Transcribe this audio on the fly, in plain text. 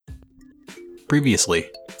Previously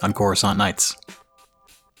on Coruscant Nights.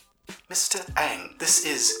 Mr. Aang, this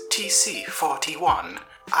is TC-41.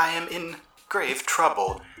 I am in grave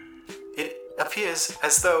trouble. It appears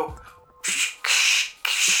as though...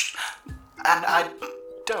 and I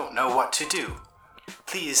don't know what to do.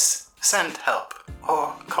 Please send help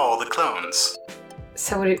or call the clones.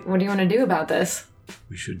 So what do you want to do about this?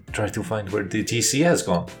 We should try to find where the TC has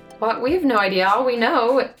gone. Well, we have no idea. All we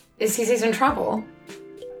know is he's in trouble.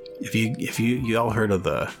 If you all heard of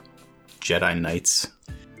the Jedi Knights?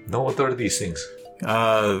 No, what are these things?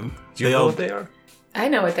 Do Do you know what they are? I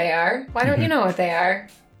know what they are. Why don't you know what they are?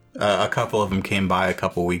 A couple of them came by a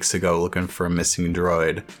couple weeks ago looking for a missing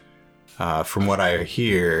droid. From what I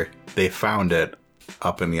hear, they found it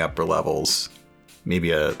up in the upper levels.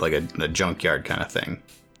 Maybe a junkyard kind of thing.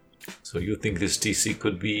 So you think this TC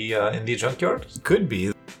could be in the junkyard? Could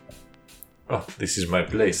be. Oh, this is my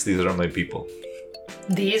place. These are my people.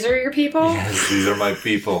 These are your people? Yes, these are my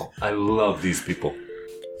people. I love these people.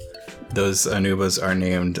 Those Anubas are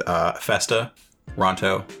named Festa,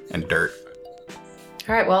 Ronto, and Dirt.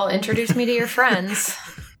 All right, well, introduce me to your friends.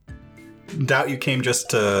 Doubt you came just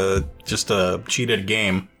to cheat at a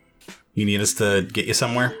game. You need us to get you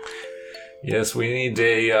somewhere? Yes, we need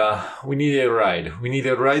a ride. We need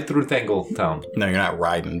a ride through Tangletown. No, you're not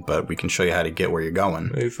riding, but we can show you how to get where you're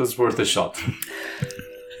going. It was worth a shot.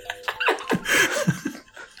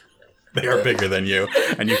 They are bigger than you,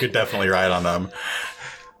 and you could definitely ride on them.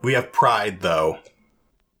 We have pride, though.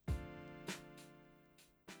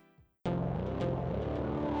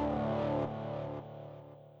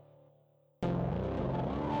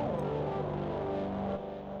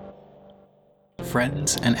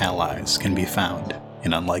 Friends and allies can be found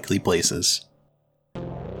in unlikely places.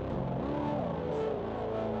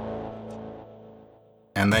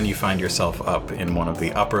 And then you find yourself up in one of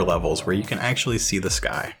the upper levels where you can actually see the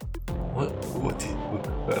sky. What?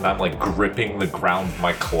 And I'm like gripping the ground with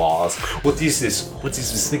my claws. What is this? What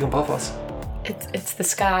is this thing above us? It's the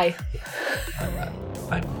sky.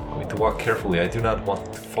 I'm going to walk carefully. I do not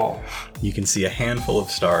want to fall. You can see a handful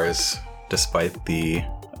of stars despite the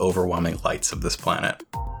overwhelming lights of this planet.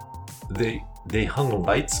 They hung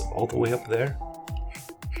lights all the way up there?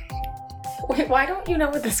 Wait, why don't you know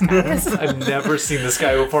what the sky is? I've never seen the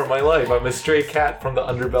sky before in my life. I'm a stray cat from the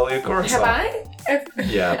underbelly of Coruscant. Have I?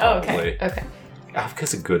 Yeah, Oh, probably. okay.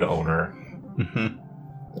 Avka's a good owner. Mm-hmm.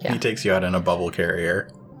 Yeah. He takes you out in a bubble carrier.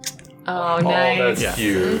 Oh, nice. Oh, that's Yeah.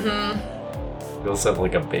 cute. Mm-hmm. You'll sound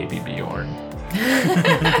like a baby Bjorn.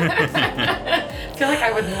 I feel like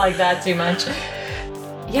I wouldn't like that too much.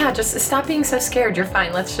 Yeah, just stop being so scared. You're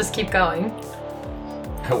fine. Let's just keep going.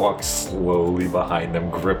 I walk slowly behind them,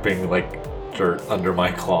 gripping like dirt under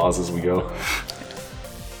my claws as we go.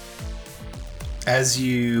 As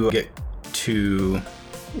you get to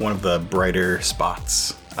one of the brighter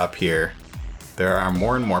spots up here, there are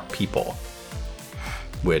more and more people.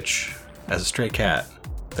 Which, as a stray cat,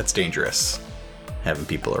 that's dangerous, having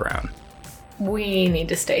people around. We need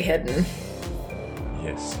to stay hidden.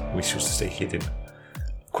 Yes, we should stay hidden.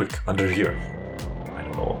 Quick, under here. I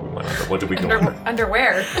don't know what we went under. What did we go under?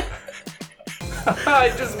 Underwear.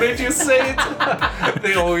 I just made you say it.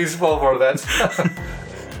 They always fall for that.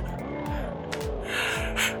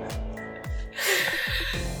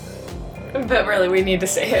 But really, we need to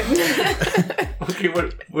stay hidden. Okay,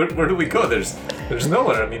 where do we go? There's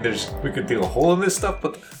nowhere. I mean, we could dig a hole in this stuff,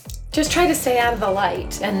 but Just try to stay out of the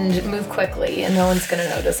light and move quickly, and no one's going to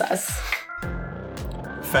notice us.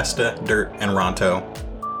 Festa, Dirt, and Ronto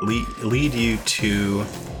lead you to...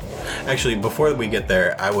 Actually, before we get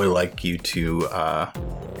there, I would like you to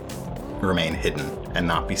remain hidden and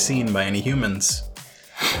not be seen by any humans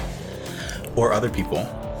or other people.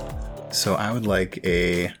 So I would like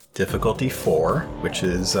a difficulty 4, which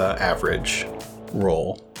is average,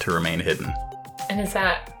 roll to remain hidden. And is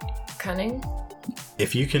that cunning?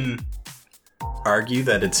 If you can argue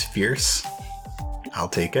that it's fierce, I'll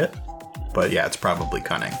take it. But yeah, it's probably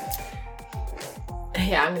cunning.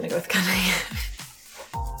 Yeah, I'm going to go with cunning.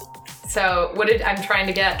 So, I'm trying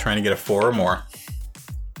to get? Trying to get a 4 or more.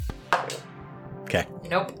 Okay.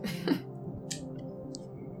 Nope.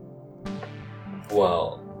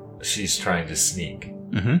 well, she's trying to sneak.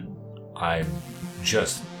 Mm-hmm. I'm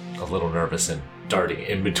just a little nervous and darting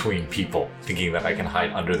in between people, thinking that I can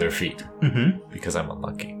hide under their feet. Mm-hmm. Because I'm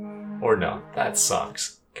unlucky. Or no, that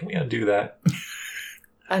sucks. Can we undo that?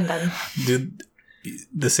 I'm done. Do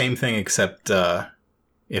the same thing, except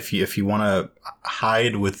if you want to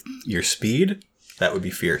hide with your speed, that would be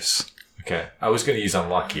fierce. Okay, I was going to use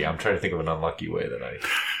unlucky. I'm trying to think of an unlucky way that I...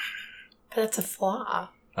 But that's a flaw.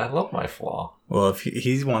 I love my flaw. Well, if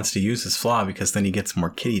he wants to use his flaw because then he gets more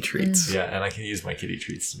kitty treats. Yeah, and I can use my kitty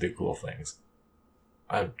treats to do cool things.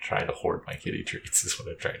 I'm trying to hoard my kitty treats is what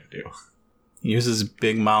I'm trying to do. He uses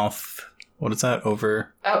big mouth. What is that?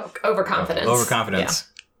 Overconfidence. Overconfidence.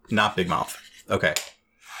 Not big mouth. Okay.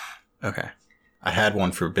 I had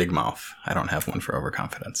one for big mouth. I don't have one for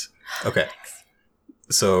overconfidence. Okay.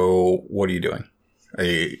 So what are you doing?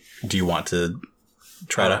 Do you want to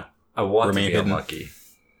try to I want to remain be hidden? unlucky,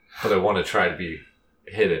 but I want to try to be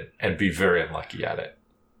hidden and be very unlucky at it.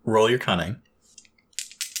 Roll your cunning.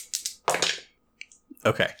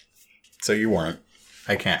 Okay. So you weren't.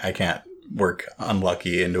 I can't work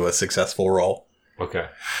unlucky into a successful roll. Okay.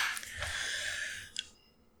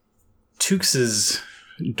 Tukes'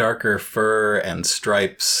 darker fur and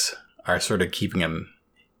stripes are sort of keeping him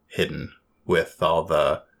hidden with all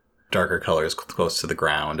the darker colors close to the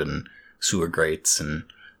ground and sewer grates and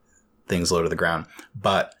things low to the ground.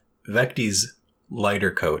 But Vecti's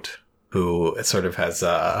lighter coat, who sort of has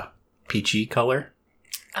a peachy color.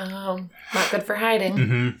 Not good for hiding.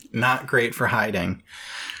 Mm-hmm. Not great for hiding.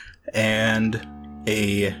 And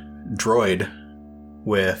a droid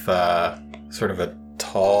with sort of a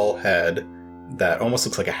tall head that almost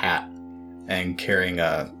looks like a hat and carrying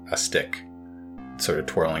a stick, sort of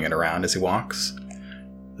twirling it around as he walks.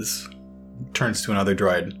 This turns to another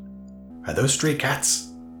droid. Are those stray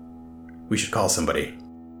cats? We should call somebody.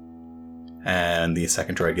 And the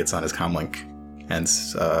second droid gets on his comlink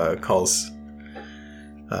and calls...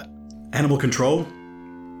 Animal Control?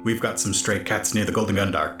 We've got some stray cats near the Golden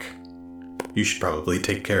Gun Dark. You should probably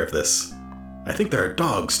take care of this. I think there are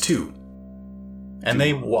dogs, too. And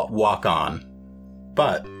they walk on.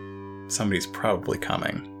 But somebody's probably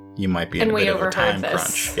coming. You might be in a bit of a time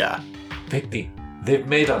crunch. Yeah. Vecti, they've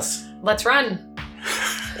made us. Let's run.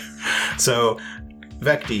 So,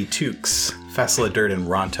 Vecti, Tukes, Fessla, Dirt, and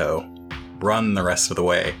Ronto run the rest of the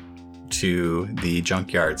way to the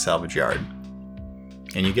junkyard salvage yard.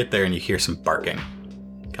 And you get there and you hear some barking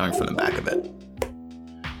coming from the back of it.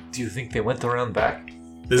 Do you think they went around back?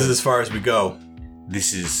 This is as far as we go.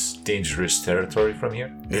 This is dangerous territory from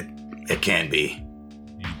here? It can be.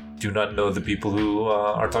 You do not know the people who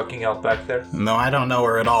are talking out back there? No, I don't know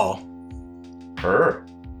her at all. Her?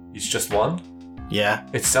 It's just one? Yeah.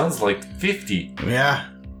 It sounds like 50. Yeah.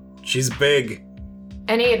 She's big.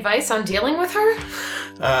 Any advice on dealing with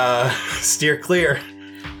her? Steer clear.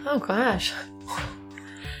 Oh, gosh.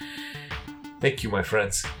 Thank you, my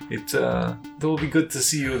friends. It will be good to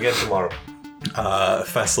see you again tomorrow.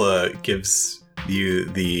 Fessla gives you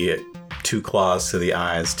the 2 claws to the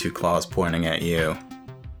eyes, 2 claws pointing at you.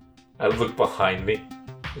 I look behind me.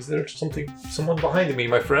 Is there someone behind me,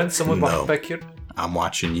 my friend? Someone No. back here? I'm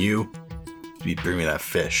watching you. You bring me that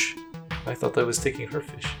fish. I thought I was taking her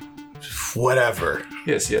fish. Whatever.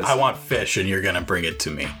 Yes. I want fish and you're gonna bring it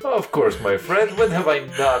to me. Of course, my friend. When have I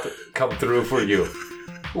not come through for you?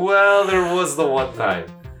 Well, there was the one time.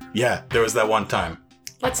 Yeah, there was that one time.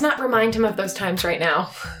 Let's not remind him of those times right now.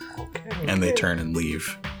 Okay. And they turn and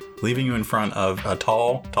leave, leaving you in front of a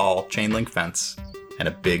tall chain link fence and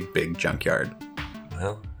a big junkyard.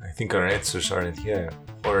 Well, I think our answers are in here.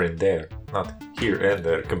 Or in there. Not here and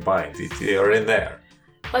there combined. They are in there.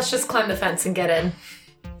 Let's just climb the fence and get in.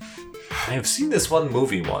 I have seen this one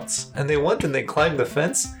movie once, and they went and they climbed the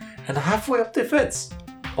fence, and halfway up the fence,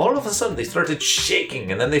 all of a sudden they started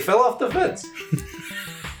shaking, and then they fell off the fence.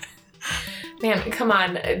 Man, come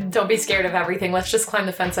on. Don't be scared of everything. Let's just climb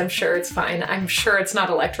the fence. I'm sure it's fine. I'm sure it's not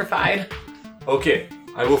electrified. Okay,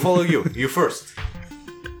 I will follow you. You first.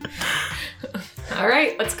 All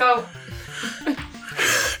right, let's go.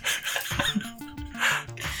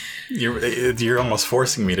 You're almost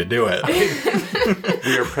forcing me to do it.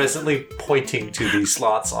 We are presently pointing to the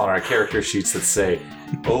slots on our character sheets that say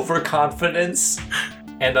overconfidence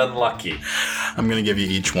and unlucky. I'm gonna give you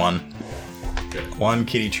each one. One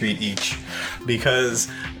kitty treat each. Because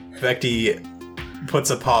Vecti puts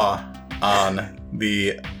a paw on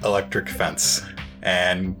the electric fence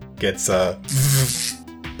and gets a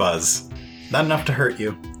buzz. Not enough to hurt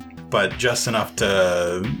you, but just enough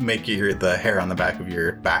to make the hair on the back of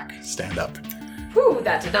your back stand up. Whew,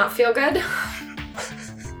 that did not feel good.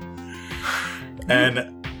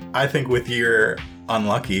 And I think with your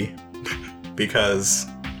unlucky, because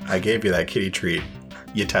I gave you that kitty treat,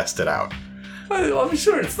 you test it out. I'm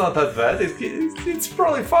sure it's not that bad. It's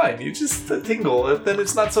probably fine. You just tingle, and then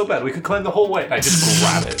it's not so bad. We could climb the whole way. I just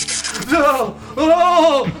grab it. No!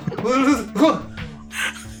 Oh!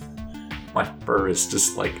 My fur is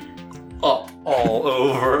just like up all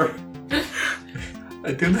over.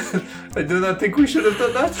 I do not think we should have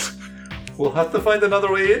done that. We'll have to find another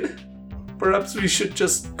way in. perhaps we should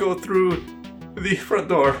just go through the front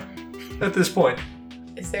door at this point.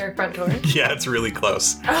 Is there a front door? Yeah, it's really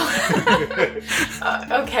close.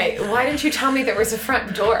 Okay, why didn't you tell me there was a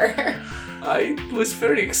front door? I was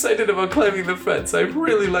very excited about climbing the fence. I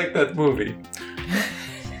really like that movie.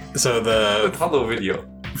 So With the Hollow Video.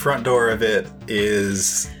 front door of it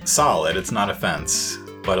is solid. It's not a fence,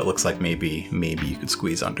 but it looks like maybe you could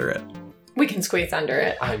squeeze under it. We can squeeze under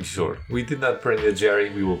it. I'm sure. We did not bring the Jerry.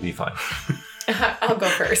 We will be fine. I'll go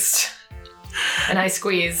first. And I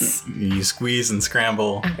squeeze. You squeeze and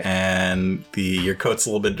scramble, and your coat's a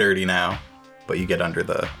little bit dirty now, but you get under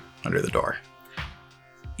the door.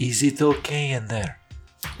 Is it okay in there?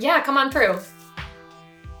 Yeah, come on through.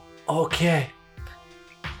 Okay.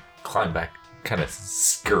 Climb back. Kind of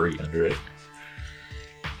scurry under it.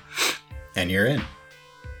 And you're in.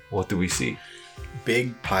 What do we see?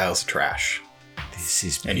 Big piles of trash. This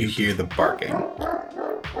is And you hear the barking.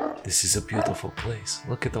 This is a beautiful place.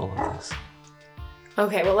 Look at all of this.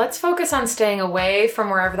 Okay, well, let's focus on staying away from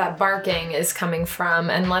wherever that barking is coming from,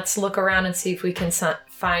 and let's look around and see if we can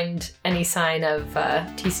find any sign of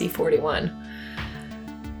TC-41.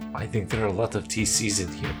 I think there are a lot of TCs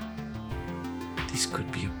in here. This could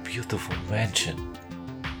be a beautiful mansion.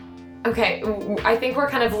 Okay, I think we're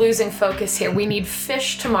kind of losing focus here. We need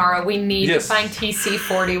fish tomorrow. We need Yes. to find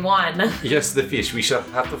TC-41. Yes, the fish. We shall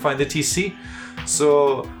have to find the TC.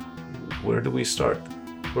 So, where do we start?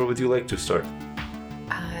 Where would you like to start?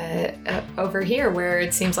 Over here, where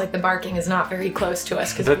it seems like the barking is not very close to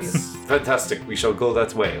us. That's fantastic. We shall go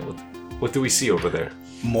that way. What do we see over there?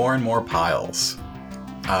 More and more piles.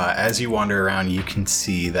 As you wander around, you can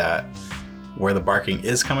see that where the barking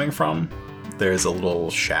is coming from, there's a little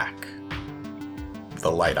shack with a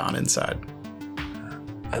light on inside.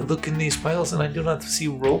 I look in these piles and I do not see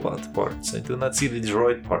robot parts. I do not see the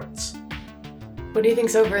droid parts. What do you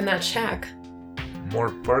think's over in that shack? More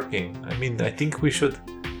barking. I mean, I think we should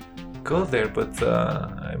go there, but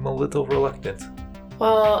I'm a little reluctant.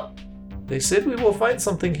 Well, They said we will find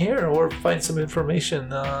something here or find some information.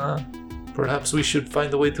 Perhaps we should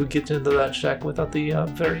find a way to get into that shack without the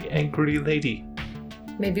very angry lady.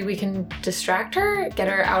 maybe we can distract her, get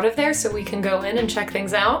her out of there so we can go in and check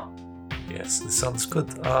things out. Yes, this sounds good.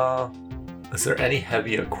 Is there any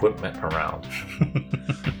heavy equipment around?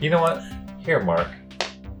 You know what? Here, Mark.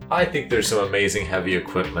 I think there's some amazing heavy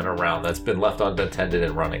equipment around that's been left unattended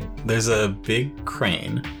and running. There's a big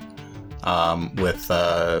crane with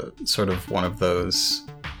sort of one of those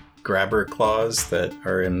grabber claws that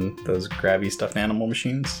are in those grabby stuffed animal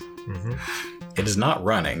machines. Mm-hmm. It is not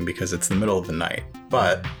running because it's the middle of the night,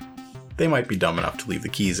 but they might be dumb enough to leave the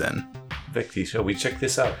keys in. Vicky, shall we check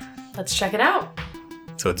this out? Let's check it out.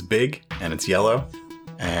 So it's big and it's yellow.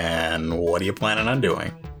 And what are you planning on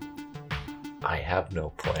doing? I have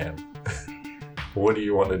no plan. What do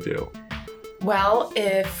you want to do? Well,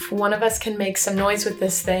 if one of us can make some noise with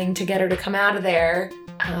this thing to get her to come out of there,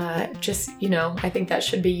 I think that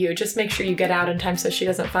should be you. Just make sure you get out in time so she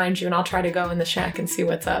doesn't find you, and I'll try to go in the shack and see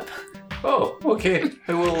what's up. Oh, okay.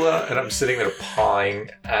 I will, and I'm sitting there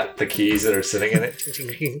pawing at the keys that are sitting in it.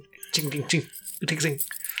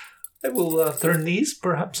 I will turn these.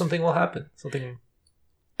 Perhaps something will happen. Something.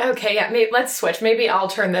 Okay, yeah, let's switch. Maybe I'll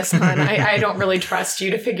turn this on. I don't really trust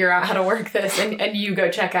you to figure out how to work this, and you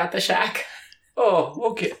go check out the shack.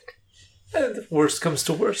 Oh, okay. And if worst comes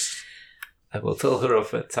to worst, I will tell her a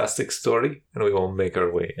fantastic story, and we will make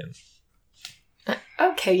our way in.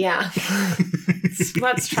 Okay, yeah.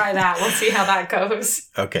 Let's try that. We'll see how that goes.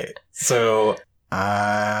 Okay, so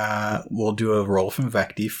we'll do a roll from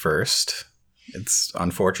Vecti first. It's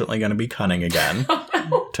unfortunately going to be cunning again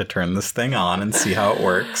to turn this thing on and see how it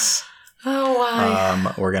works. Oh,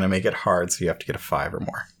 why? We're going to make it hard, so you have to get a 5 or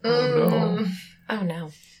more. Oh, no.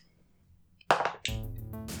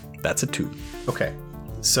 That's a 2. Okay.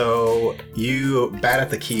 So you bat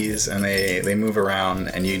at the keys and they move around,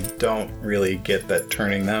 and you don't really get that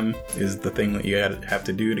turning them is the thing that you have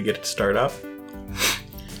to do to get it to start up.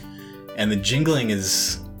 And the jingling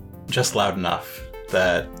is just loud enough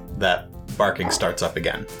that barking starts up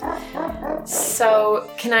again. So,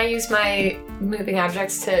 can I use my moving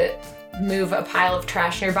objects to move a pile of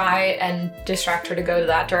trash nearby and distract her to go to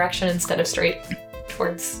that direction instead of straight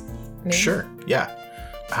towards me? Sure. Yeah.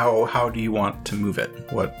 How do you want to move it?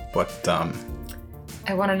 What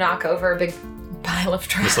I want to knock over a big pile of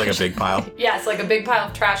trash. just like a big pile? Yeah, it's like a big pile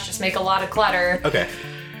of trash, just make a lot of clutter. Okay.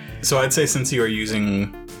 So I'd say since you are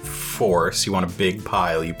using force, you want a big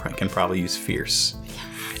pile, you can probably use fierce.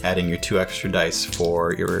 Add in your 2 extra dice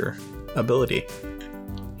for your ability.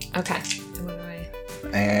 Okay. And what do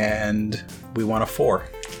And we want a 4.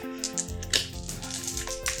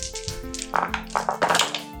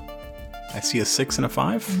 I see a 6 and a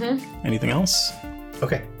 5. Anything else?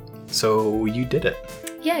 Okay. So you did it.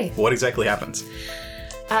 Yay. What exactly happens?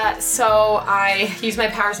 So I use my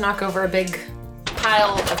powers to knock over a big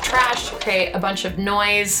pile of trash to create a bunch of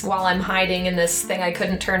noise while I'm hiding in this thing I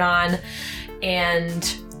couldn't turn on.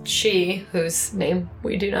 And she, whose name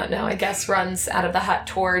we do not know, I guess, runs out of the hut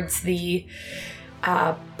towards the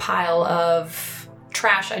pile of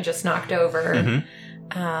trash I just knocked over.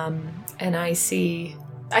 And I see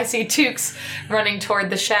Tukes running toward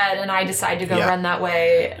the shed, and I decide to go run that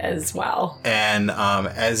way as well. And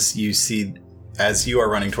as you are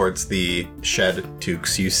running towards the shed,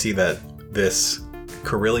 Tukes, you see that this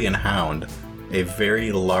Carillion hound, a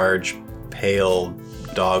very large, pale,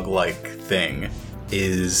 dog-like thing,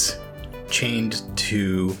 is chained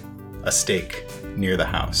to a stake near the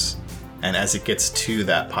house. And as it gets to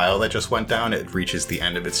that pile that just went down, it reaches the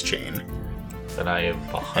end of its chain. And I am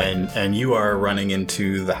behind. And you are running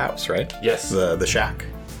into the house, right? Yes. The shack.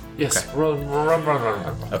 Yes. Okay.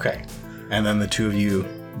 Run. Okay. And then the two of you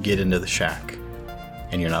get into the shack.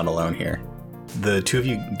 And you're not alone here. The two of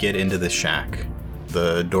you get into the shack.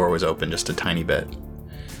 The door was open just a tiny bit.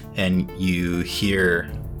 And you hear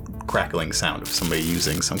crackling sound of somebody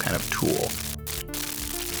using some kind of tool.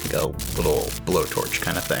 Like a little blowtorch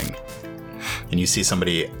kind of thing. And you see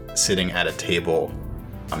somebody sitting at a table.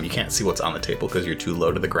 You can't see what's on the table because you're too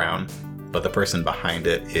low to the ground. But the person behind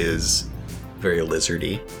it is very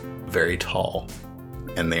lizardy, very tall.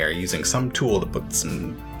 And they are using some tool to put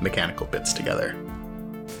some mechanical bits together.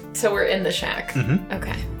 So we're in the shack. Mm-hmm.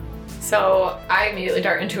 Okay. So I immediately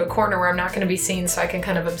dart into a corner where I'm not going to be seen so I can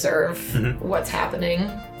kind of observe what's happening.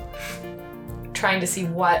 Trying to see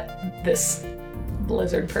what this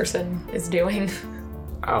lizard person is doing.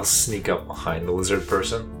 I'll sneak up behind the lizard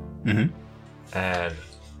person and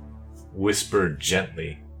whisper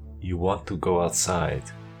gently, "You want to go outside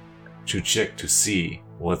to check to see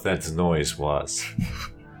what that noise was."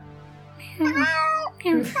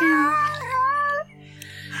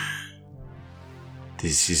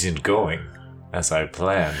 This isn't going as I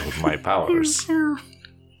planned with my powers.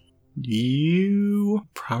 You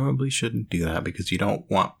probably shouldn't do that because you don't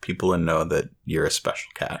want people to know that you're a special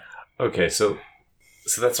cat. Okay, so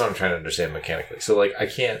that's what I'm trying to understand mechanically. So, like, I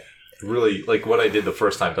can't really, like, what I did the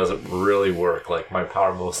first time doesn't really work. Like, my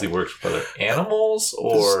power mostly works with other animals,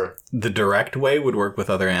 or... The direct way would work with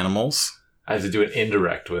other animals. I have to do it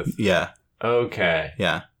indirect with... Yeah. Okay.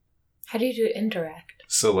 Yeah. How do you do it indirect?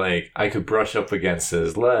 So, like, I could brush up against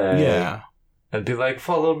his leg. Yeah. And be like,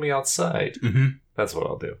 follow me outside. Mm-hmm. That's what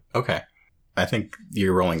I'll do. Okay. I think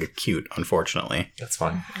you're rolling a cute, unfortunately. That's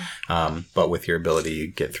fine. But with your ability, you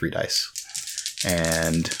get 3 dice.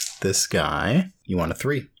 And this guy, you want a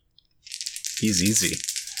 3. He's easy.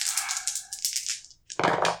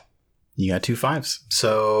 You got 2 5s.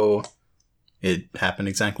 So it happened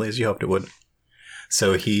exactly as you hoped it would.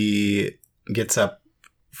 So he gets up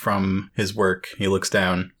from his work. He looks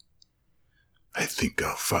down. I think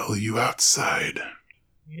I'll follow you outside.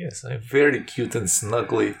 Yes, I'm very cute and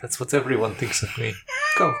snuggly. That's what everyone thinks of me.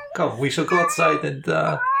 Come, we shall go outside and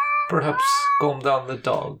perhaps calm down the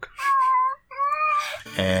dog.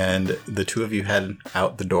 And the two of you head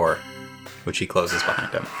out the door, which he closes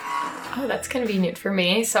behind him. Oh, that's convenient for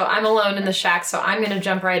me. So I'm alone in the shack, so I'm going to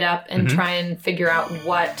jump right up and try and figure out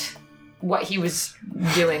what he was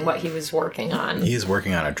doing, what he was working on. He is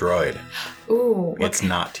working on a droid. Ooh. It's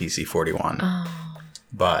not TC-41. Oh.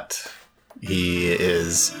 But he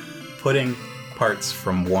is putting parts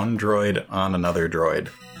from one droid on another droid.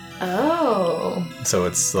 Oh. So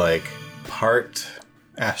it's like part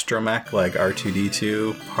astromech, like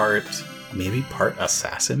R2-D2, part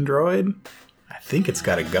assassin droid. I think it's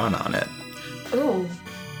got a gun on it. Ooh.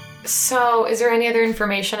 So is there any other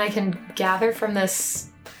information I can gather from this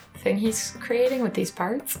thing he's creating with these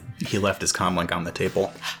parts? He left his comlink on the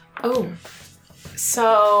table. Oh.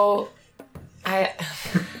 So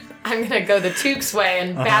I'm going to go the Tukes way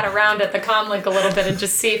and bat around at the comlink a little bit and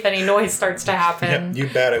just see if any noise starts to happen. Yep,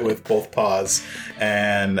 you bat it with both paws.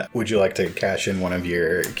 And would you like to cash in one of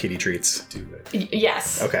your kitty treats?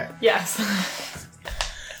 Yes. Okay. Yes.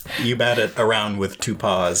 You bat it around with 2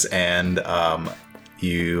 paws, and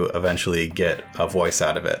you eventually get a voice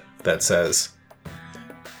out of it that says,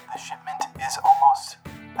 The shipment is almost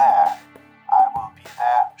there. I will be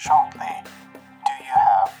there shortly. Do you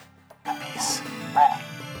have the piece ready?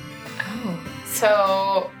 Oh.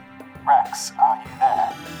 So, Rex, are you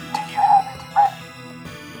there? Do you have it ready?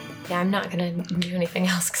 yeah, I'm not going to do anything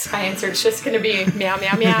else because my answer is just going to be meow,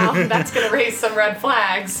 meow, meow. That's going to raise some red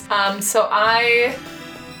flags. So I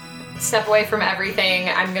step away from everything.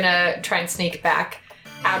 I'm going to try and sneak back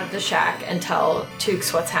out of the shack and tell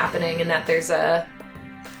Tukes what's happening and that there's a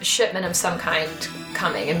shipment of some kind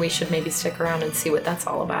coming and we should maybe stick around and see what that's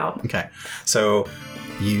all about. Okay. So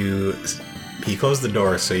he closed the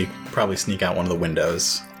door, so you probably sneak out one of the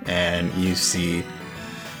windows and you see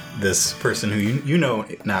this person who you know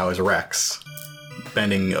now is Rex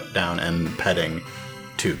bending down and petting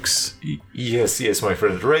Tukes. Yes, my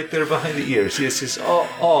friend. Right there behind the ears. Yes.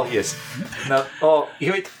 Oh, yes. Now,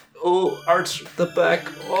 wait. Oh, arch the back.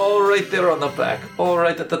 Oh, right there on the back. Oh,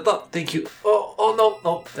 right at the top. Thank you. Oh,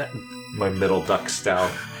 no. My middle ducks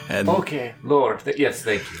down. And Okay, Lord. Yes,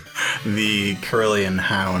 thank you. the Carillion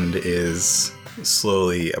hound is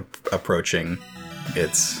slowly approaching.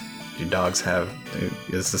 Do dogs have...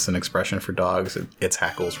 Is this an expression for dogs? Its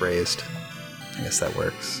hackles raised. I guess that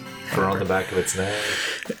works. Fur on the back of its neck.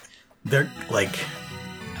 They're like...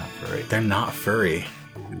 Not furry. They're not furry.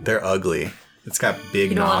 They're ugly. It's got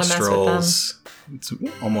big You don't wanna mess with them. nostrils. It's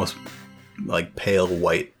almost like pale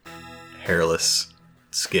white, hairless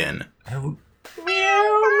skin.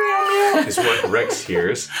 Is what Rex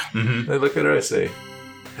hears. I look at her and say,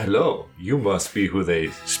 "Hello, you must be who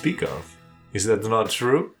they speak of. Is that not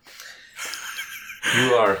true?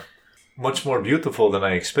 You are much more beautiful than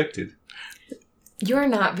I expected." You're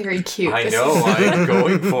not very cute. I know, I am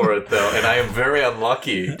going for it though, and I am very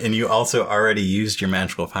unlucky. And you also already used your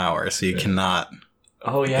magical power, so you cannot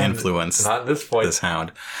Oh yeah, influence not at this point. this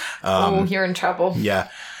hound. You're in trouble. Yeah,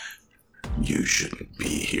 You shouldn't be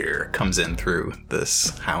here. comes in through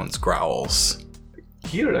this hound's growls.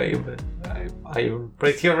 Here I am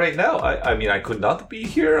right here right now. I mean, I could not be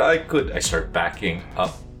here. I start backing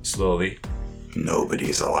up slowly.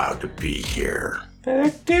 Nobody's allowed to be here.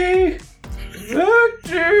 Vecti!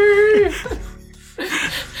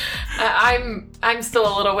 I'm still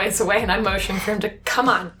a little ways away, and I'm motioning for him to come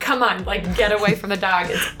on, like get away from the dog.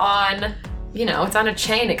 It's on, it's on a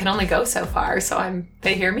chain. It can only go so far. So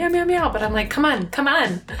they hear meow meow meow, but I'm like, come on.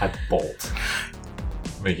 I bolt,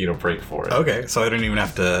 making a break for it. Okay, so I don't even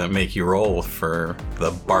have to make you roll for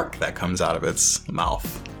the bark that comes out of its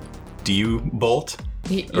mouth. Do you bolt?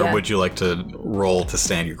 Or Yeah. would you like to roll to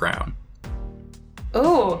stand your ground?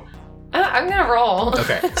 Ooh, I'm gonna roll.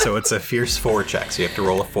 Okay, so it's a fierce 4 check, so you have to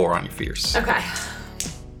roll a 4 on your fierce. Okay.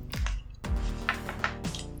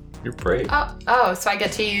 You're brave. Oh, so I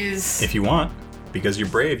get to use. If you want, because you're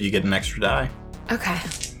brave, you get an extra die. Okay.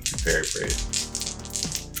 Very brave.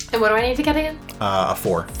 And what do I need to get again? A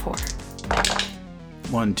 4. 4.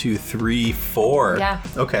 1, 2, 3, 4. Yeah.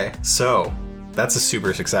 Okay, so that's a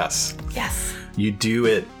super success. Yes. You do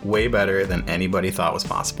it way better than anybody thought was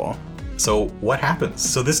possible. So what happens?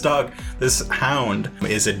 So this hound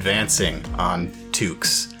is advancing on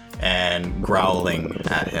Tukes and growling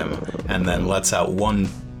at him, and then lets out one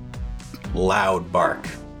loud bark,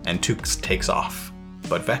 and Tukes takes off.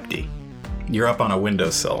 But Vecti, you're up on a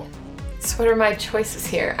windowsill. So what are my choices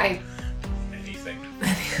here? Anything.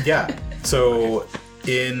 Yeah. So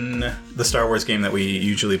in the Star Wars game that we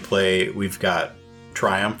usually play, we've got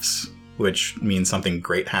triumphs, which means something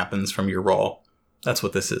great happens from your roll. That's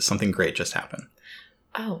what this is. Something great just happened.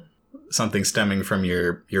 Oh. Something stemming from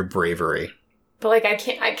your bravery. But like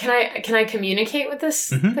can I communicate with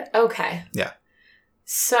this? Mhm. Okay. Yeah.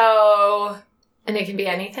 So, and it can be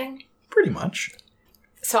anything. Pretty much.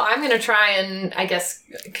 So I'm going to try and, I guess,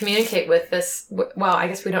 communicate with this. Well, I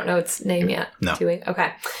guess we don't know its name yet. No. Do we?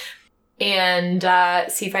 Okay. And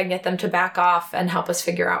see if I can get them to back off and help us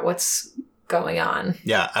figure out what's going on.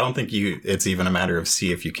 Yeah, I don't think it's even a matter of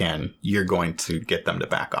see if you can. You're going to get them to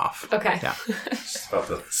back off. Okay. Yeah. It's about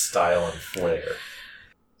the style and flair.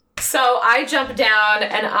 So I jump down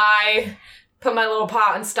and I put my little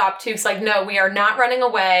paw and stop Tukes. Like, no, we are not running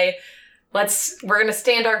away. We're going to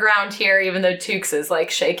stand our ground here, even though Tukes is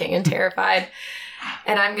like shaking and terrified.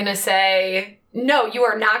 And I'm going to say, no, you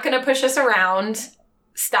are not going to push us around.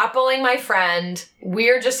 Stop bullying my friend.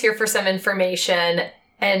 We're just here for some information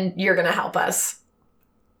and you're going to help us.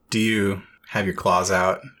 Do you have your claws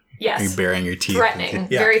out? Are you Yes. baring your teeth? Threatening.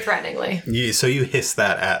 Yeah. Very threateningly. So you hiss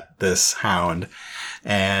that at this hound,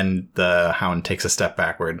 and the hound takes a step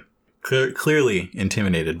backward, clearly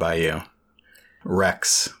intimidated by you.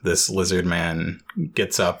 Rex, this lizard man,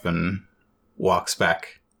 gets up and walks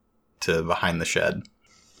back to behind the shed.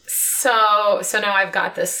 So now I've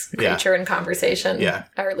got this Yeah. creature in conversation. Yeah.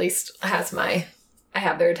 Or at least I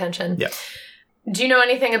have their attention. Yeah. Do you know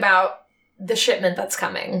anything about the shipment that's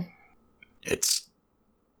coming? It's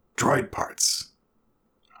droid parts.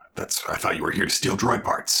 I thought you were here to steal droid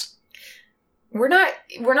parts. We're not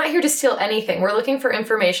here to steal anything. We're looking for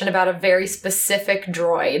information about a very specific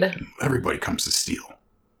droid. Everybody comes to steal.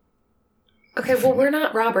 Okay, well, we're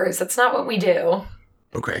not robbers. That's not what we do.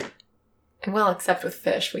 Okay. Well, except with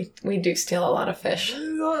fish. We do steal a lot of fish.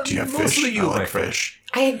 Do you have Mostly fish? you, I my like friend. fish.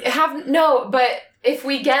 I have no, but if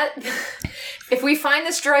we find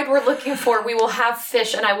this droid we're looking for, we will have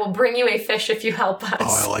fish, and I will bring you a fish if you help us.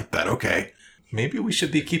 Oh, I like that. Okay. Maybe we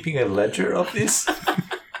should be keeping a ledger of this?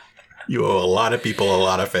 You owe a lot of people a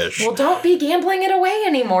lot of fish. Well, don't be gambling it away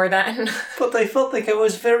anymore then. But I felt like I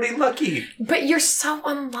was very lucky. But you're so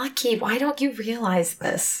unlucky. Why don't you realize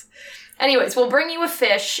this? Anyways, we'll bring you a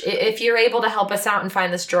fish if you're able to help us out and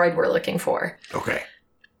find this droid we're looking for. Okay.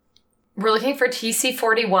 We're looking for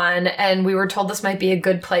TC-41, and we were told this might be a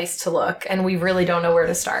good place to look, and we really don't know where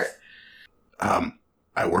to start.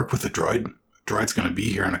 I work with a droid. Droid's gonna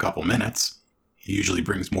be here in a couple minutes. He usually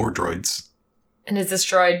brings more droids. And is this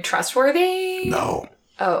droid trustworthy? No.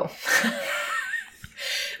 Oh.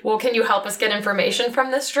 Well, can you help us get information from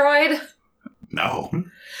this droid? No.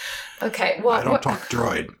 Okay, well... I don't talk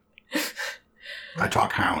droid. I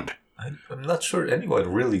talk hound. I'm not sure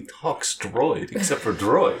anyone really talks droid, except for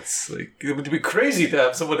droids. Like, it would be crazy to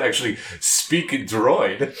have someone actually speak in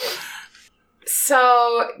droid.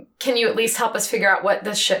 So, can you at least help us figure out what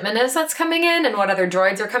this shipment is that's coming in and what other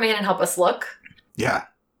droids are coming in and help us look? Yeah.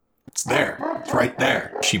 It's there. It's right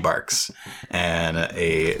there. She barks, and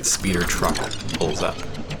a speeder truck pulls up.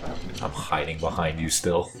 I'm hiding behind you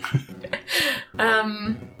still.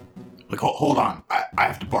 Like, hold on. I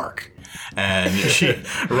have to bark. And she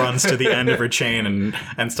runs to the end of her chain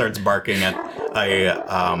and starts barking at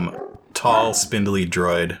a tall, spindly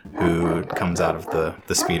droid who comes out of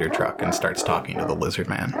the speeder truck and starts talking to the lizard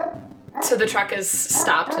man. So the truck is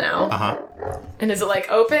stopped now. Uh-huh. And is it, like,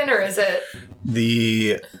 open, or is it...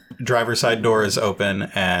 The driver's side door is open,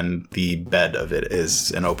 and the bed of it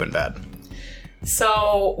is an open bed.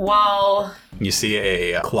 So, while... You see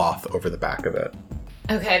a cloth over the back of it.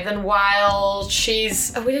 Okay, then while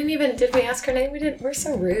she's... Oh, did we ask her name? We didn't. We're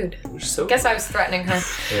so rude. We're so... Guess I was threatening her.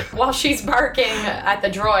 Yeah. While she's barking at the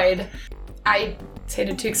droid, I say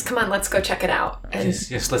to Tukes, come on, let's go check it out. And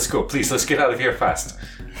Yes, let's go. Please, let's get out of here fast.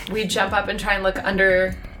 we jump up and try and look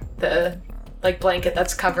under the, like, blanket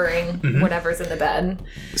that's covering whatever's in the bed.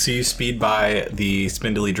 So you speed by the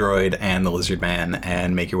spindly droid and the lizard man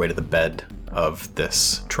and make your way to the bed of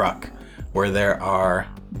this truck, where there are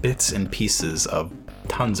bits and pieces of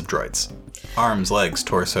tons of droids. Arms, legs,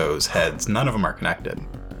 torsos, heads, none of them are connected.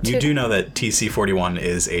 You do know that TC-41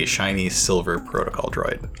 is a shiny silver protocol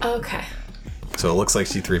droid. Okay. So it looks like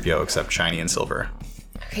C-3PO except shiny and silver.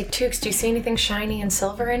 Okay, Tukes, do you see anything shiny and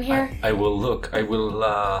silver in here? I will look. I will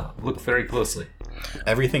look very closely.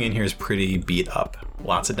 Everything in here is pretty beat up.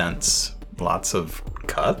 Lots of dents, lots of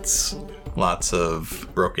cuts, lots of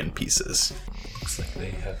broken pieces. Looks like they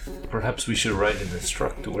have... Perhaps we should ride in this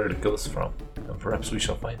truck to where it goes from, and perhaps we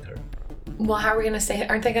shall find her. Well, how are we going to stay?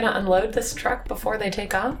 Aren't they going to unload this truck before they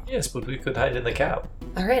take off? Yes, but we could hide in the cab.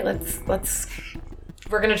 All right, let's...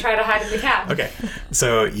 We're going to try to hide in the cab. Okay,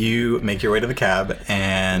 so you make your way to the cab,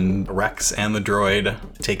 and Rex and the droid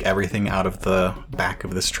take everything out of the back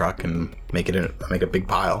of this truck and make a big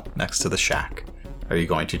pile next to the shack. Are you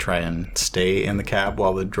going to try and stay in the cab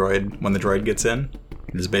when the droid gets in?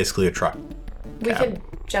 It is basically a truck. We cab. could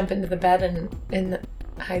jump into the bed and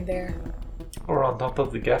hide there. Or on top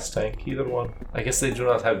of the gas tank, either one. I guess they do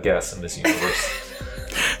not have gas in this universe.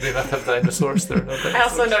 They not have dinosaurs, there are no dinosaurs. I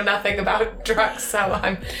also know nothing about trucks, so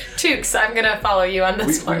I'm going to follow you on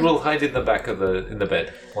this We one. will hide in the back of the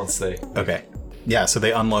bed once they... Okay. Yeah, so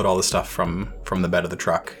they unload all the stuff from the bed of the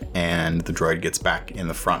truck, and the droid gets back in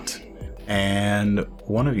the front. And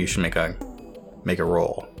one of you should make a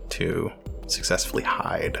roll to successfully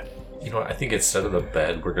hide. You know what, I think instead of the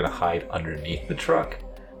bed, we're going to hide underneath the truck,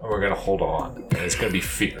 and we're going to hold on. And it's going to be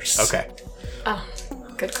fierce. Okay. Oh,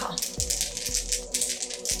 good call.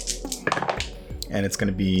 And it's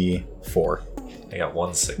going to be 4. I got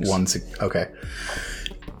 1 6. 1 6. Okay.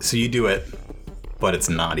 So you do it, but it's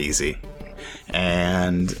not easy.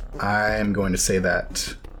 And I'm going to say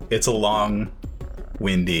that it's a long,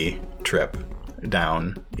 windy trip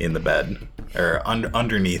down in the bed, or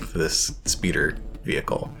underneath this speeder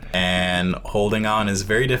vehicle. And holding on is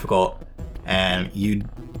very difficult, and you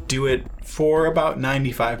do it for about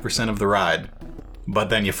 95% of the ride, but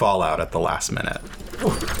then you fall out at the last minute.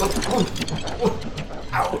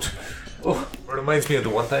 Ouch! Oh, it reminds me of the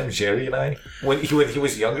one time Jerry and I, when he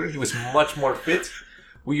was younger, he was much more fit.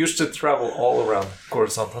 We used to travel all around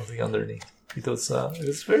Coruscant hunting underneath. It was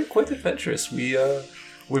quite adventurous. We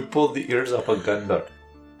pulled the ears off a Gundam.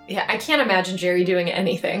 Yeah, I can't imagine Jerry doing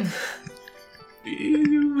anything.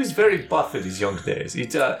 He was very buff in his young days.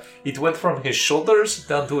 It went from his shoulders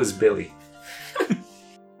down to his belly.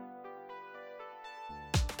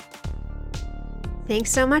 Thanks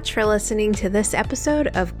so much for listening to this episode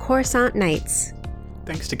of Coruscant Nights.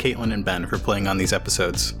 Thanks to Caitlin and Ben for playing on these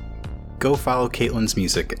episodes. Go follow Caitlin's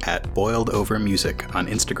music at Boiled Over Music on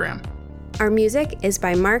Instagram. Our music is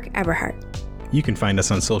by Mark Eberhardt. You can find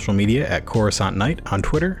us on social media at Coruscant Night on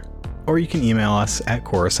Twitter, or you can email us at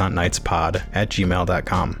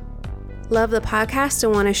coruscantnightspod@gmail.com. Love the podcast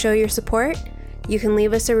and want to show your support? You can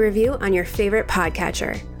leave us a review on your favorite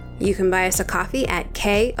podcatcher. You can buy us a coffee at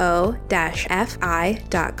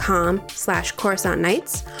ko-fi.com/Coruscant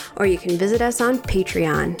Nights, or you can visit us on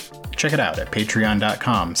Patreon. Check it out at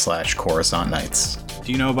patreon.com/Coruscant Nights.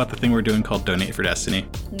 Do you know about the thing we're doing called Donate for Destiny?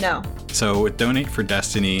 No. So with Donate for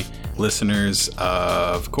Destiny, listeners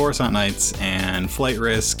of Coruscant Nights and Flight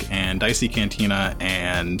Risk and Dicey Cantina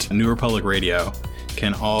and New Republic Radio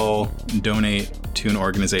can all donate to an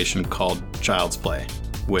organization called Child's Play,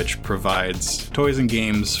 which provides toys and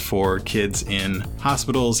games for kids in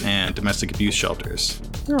hospitals and domestic abuse shelters.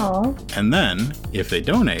 Aw. And then, if they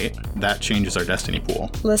donate, that changes our Destiny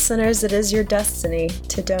pool. Listeners, it is your destiny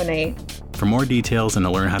to donate. For more details and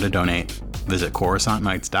to learn how to donate, visit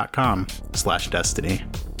CoruscantNights.com/Destiny.